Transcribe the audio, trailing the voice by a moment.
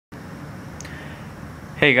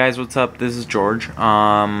Hey guys, what's up? This is George.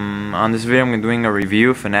 On this video I'm doing a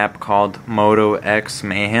review of an app called Moto X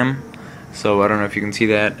Mayhem. So I don't know if you can see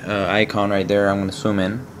that icon right there. I'm going to zoom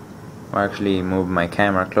in, or actually move my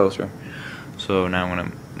camera closer. So now I'm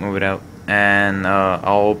going to move it out, and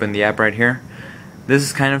I'll open the app right here. This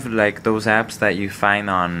is kind of like those apps that you find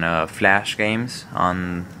on Flash games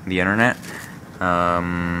on the internet.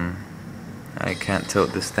 I can't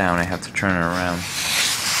tilt this down, I have to turn it around.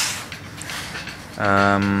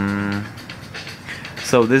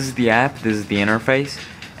 So this is the app, this is the interface,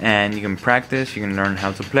 and you can practice, you can learn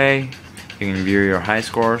how to play, you can view your high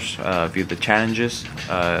scores, view the challenges,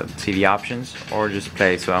 see the options, or just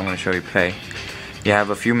play. So I'm going to show you play. You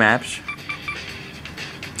have a few maps: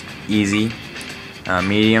 easy,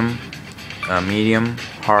 medium,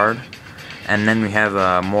 hard, and then we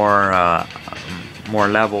have more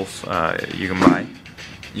levels you can buy.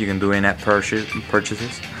 You can do in-app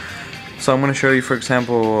purchases. So I'm going to show you, for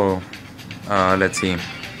example, let's see,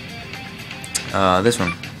 this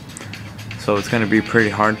one. So it's going to be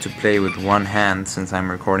pretty hard to play with one hand since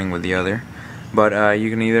I'm recording with the other. But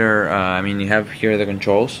you can either, you have here the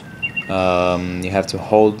controls. You have to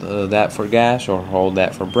hold that for gas, or hold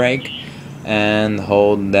that for brake, and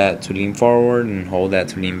hold that to lean forward, and hold that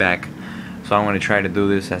to lean back. So I'm going to try to do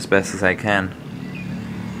this as best as I can.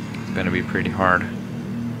 It's going to be pretty hard.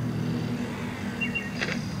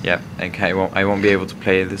 Yep, I won't be able to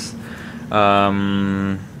play this.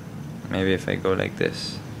 Maybe if I go like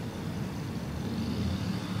this.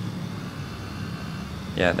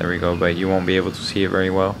 Yeah, there we go, but you won't be able to see it very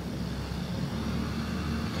well.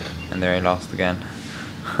 And there I lost again.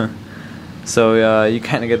 So you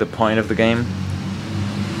kind of get the point of the game.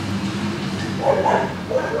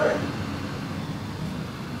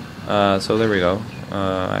 So there we go.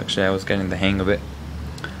 Actually, I was getting the hang of it.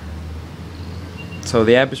 So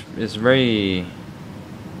the app is very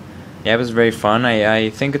fun. I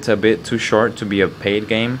think it's a bit too short to be a paid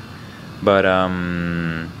game, but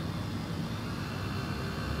and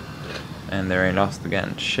there I lost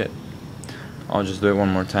again. Shit. I'll just do it one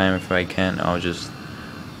more time. If I can, I'll just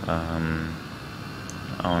I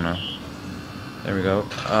don't know. There we go.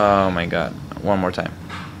 Oh my god. One more time.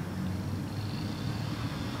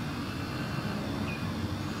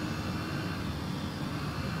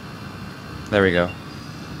 There we go.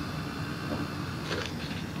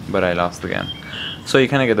 But I lost again. So you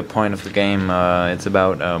kind of get the point of the game. It's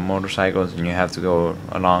about motorcycles, and you have to go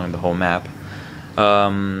along the whole map.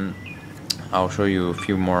 I'll show you a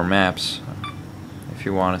few more maps if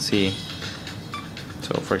you want to see.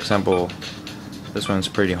 So for example, this one's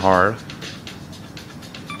pretty hard.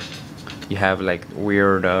 You have like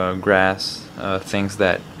weird grass things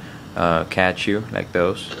that catch you, like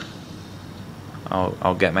those.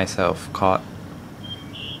 I'll get myself caught.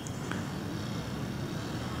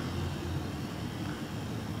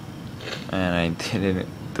 And I didn't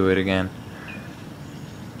do it again.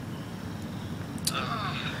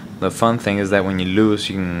 The fun thing is that when you lose,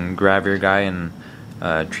 you can grab your guy and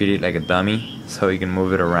treat it like a dummy, so you can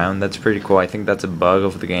move it around. That's pretty cool. I think that's a bug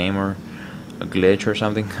of the game, or a glitch or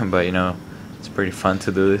something, but you know, it's pretty fun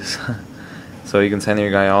to do this. So you can send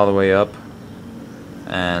your guy all the way up,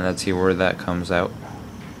 and let's see where that comes out.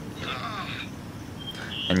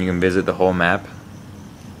 And you can visit the whole map.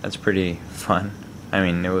 That's pretty fun. I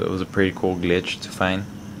mean, it was a pretty cool glitch to find.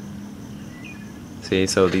 See,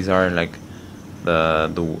 so these are like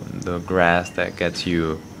the grass that gets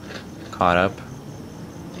you caught up.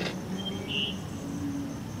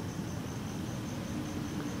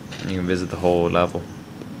 And you can visit the whole level.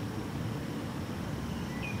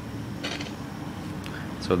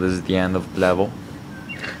 So this is the end of the level.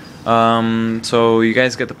 So you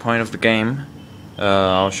guys get the point of the game.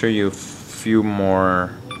 I'll show you a few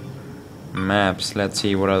more maps. Let's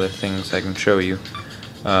see what other things I can show you.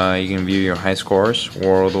 You can view your high scores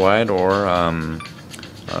worldwide, or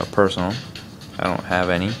personal. I don't have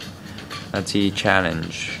any. Let's see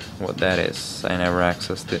challenge, what that is. I never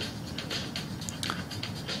accessed it.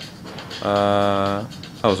 Oh,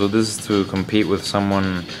 so this is to compete with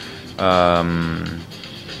someone,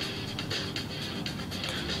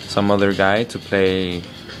 some other guy to play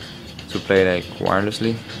like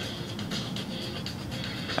wirelessly,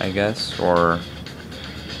 I guess, or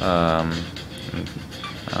I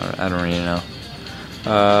don't really know.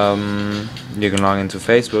 You can log into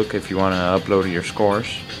Facebook if you want to upload your scores,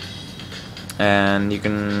 and you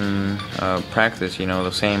can practice, you know,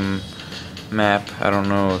 the same map. I don't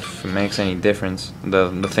know if it makes any difference.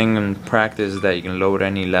 The thing in practice is that you can load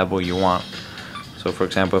any level you want. So for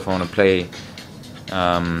example, if I want to play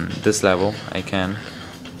this level, I can.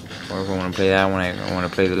 Or if I want to play that one, I want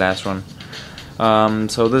to play the last one.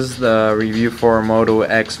 So this is the review for Moto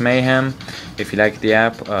X Mayhem. If you like the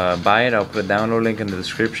app, buy it. I'll put a download link in the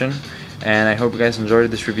description. And I hope you guys enjoyed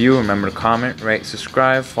this review. Remember to comment, rate,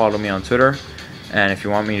 subscribe, follow me on Twitter. And if you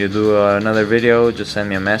want me to do another video, just send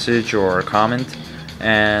me a message or a comment.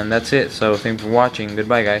 And that's it. So thanks for watching.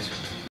 Goodbye, guys.